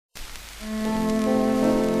There's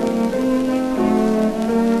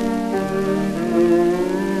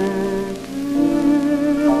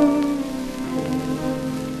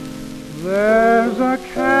a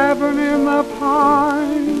cabin in the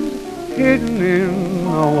pines, hidden in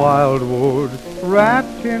a wildwood,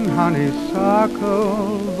 wrapped in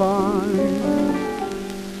honeysuckle vines,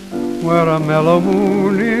 where a mellow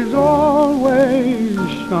moon is always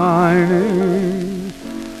shining,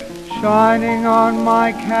 shining on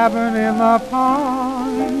my cabin in the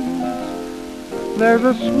pines. There's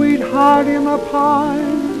a sweetheart in the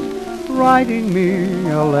pines, writing me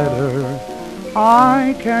a letter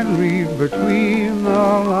I can read between the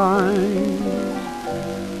lines.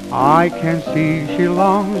 I can see she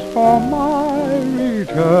longs for my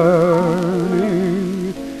returning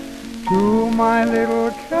to my little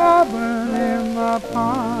cabin in the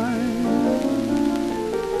pines.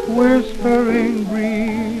 Whispering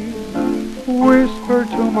breeze, whisper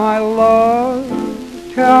to my love,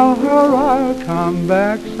 tell her I'll come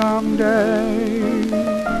back someday.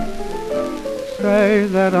 Say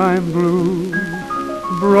that I'm blue,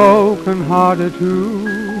 broken hearted too,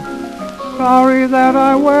 sorry that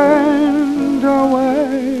I went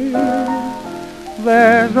away.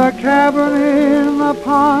 There's a cabin in the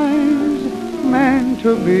pines, meant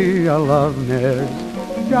to be a love nest,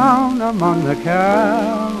 down among the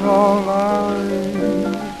Carolines.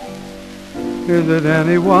 Is it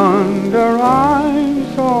any wonder I'm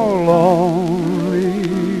so lonely,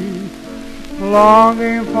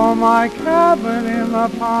 longing for my cabin in the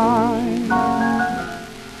pines?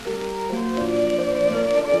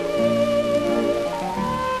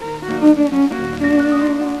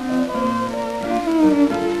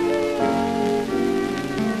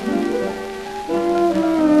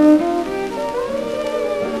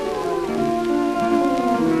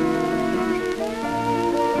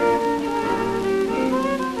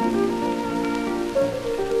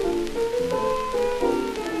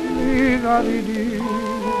 La-di-dee,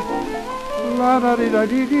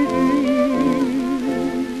 la-da-dee-da-dee-dee-dee.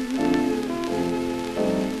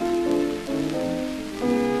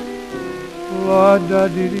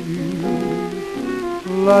 La-da-dee-dee-dee,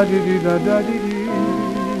 la-dee-dee-da-da-dee-dee.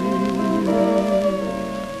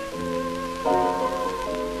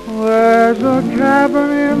 There's a cabin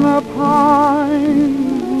in the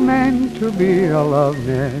pines, meant to be a love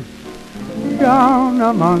nest, down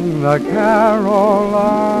among the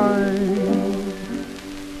Carolines.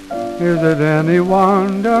 Is it any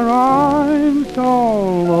wonder I'm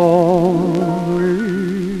so lonely,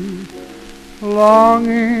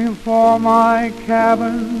 longing for my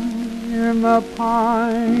cabin in the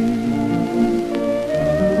pines?